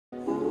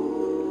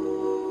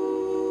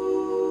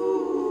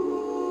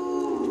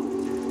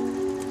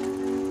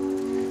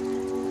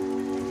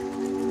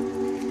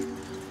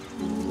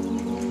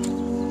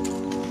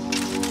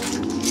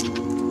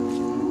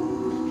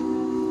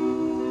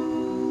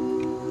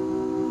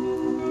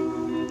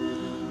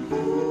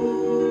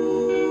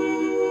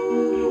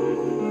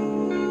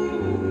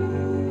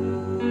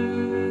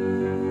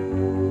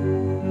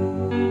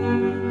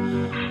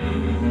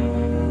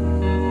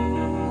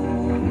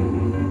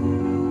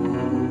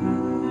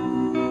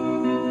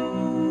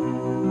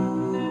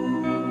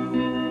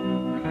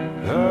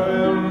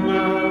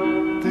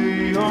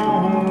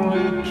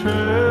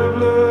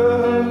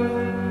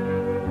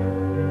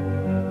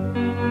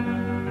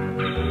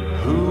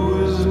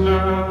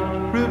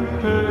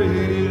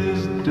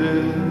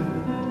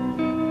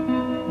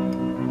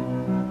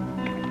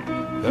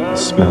You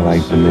smell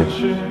like vanilla.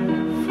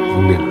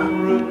 Vanilla.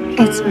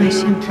 It's my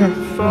shampoo.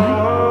 What?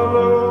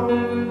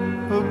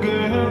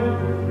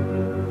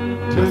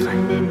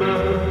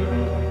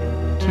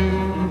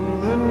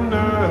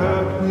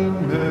 Nothing.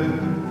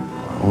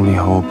 My only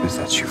hope is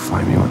that you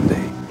find me one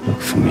day.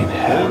 Look for me in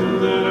hell.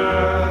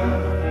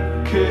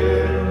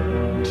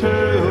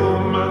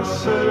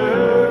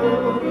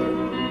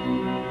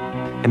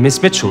 And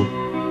Miss Mitchell,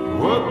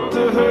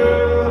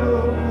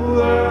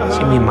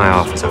 see me in my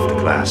office after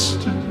class.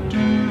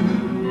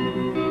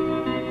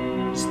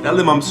 Tell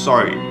him I'm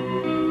sorry.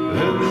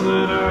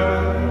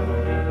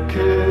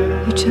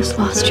 You just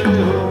lost your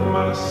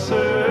mom.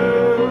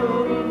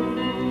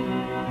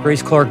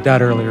 Grace Clark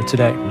died earlier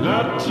today.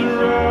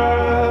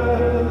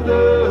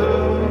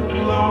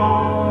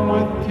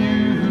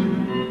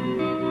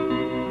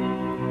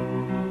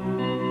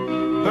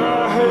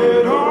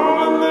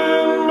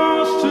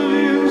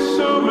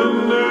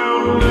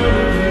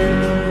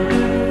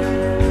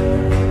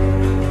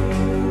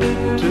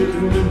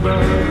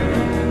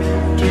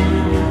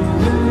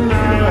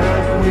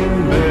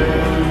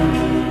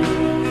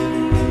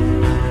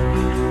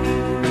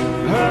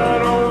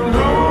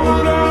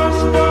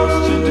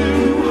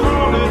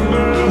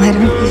 Why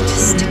don't you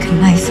just stick a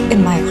knife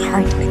in my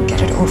heart and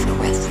get it over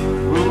with?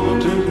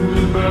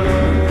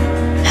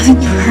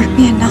 Haven't you hurt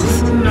me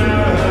enough?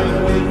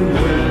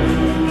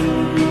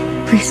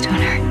 Please don't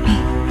hurt me.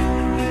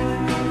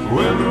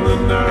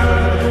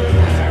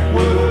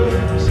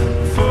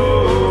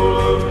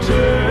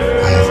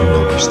 I have no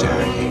wish to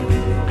hurt you.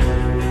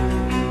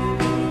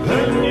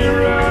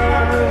 You're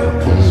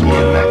only a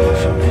magnet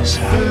for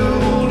mishap.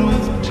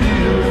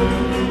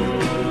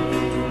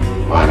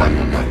 While I'm a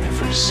magnet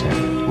for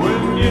sin.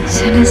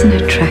 Sin isn't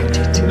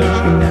attracted to a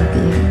human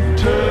being.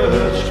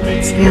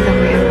 It's the other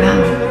way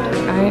around.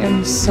 I am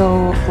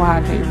so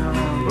glad that you're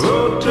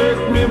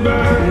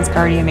around. He's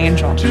guardian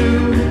angel.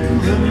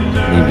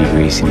 Maybe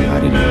Gracie knew how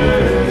to do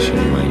over she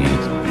knew I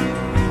needed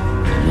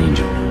an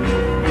angel.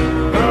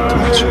 To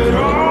watch over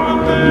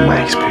me. In my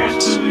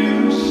experience,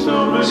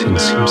 sin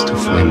seems to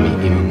find me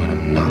even when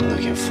I'm not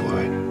looking for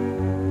it.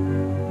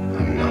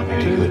 I'm not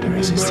very good at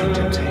resisting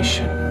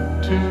temptation.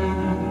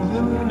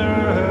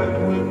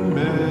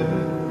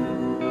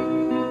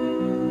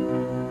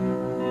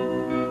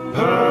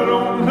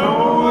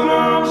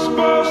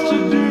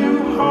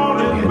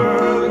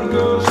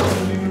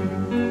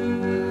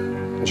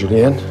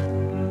 Julianne?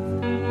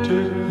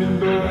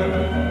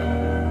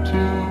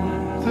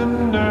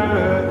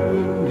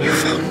 You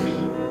found me.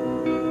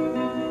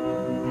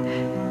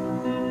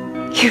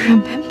 You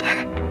remember?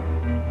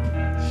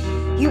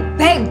 You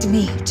begged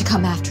me to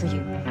come after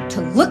you,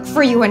 to look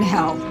for you in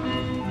hell.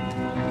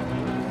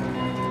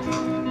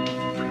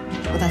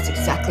 Well, that's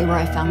exactly where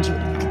I found you,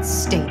 and you can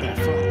stay there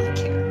for all I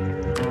care.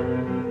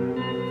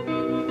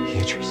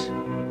 Beatrice.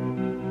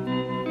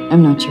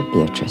 I'm not your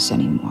Beatrice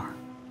anymore.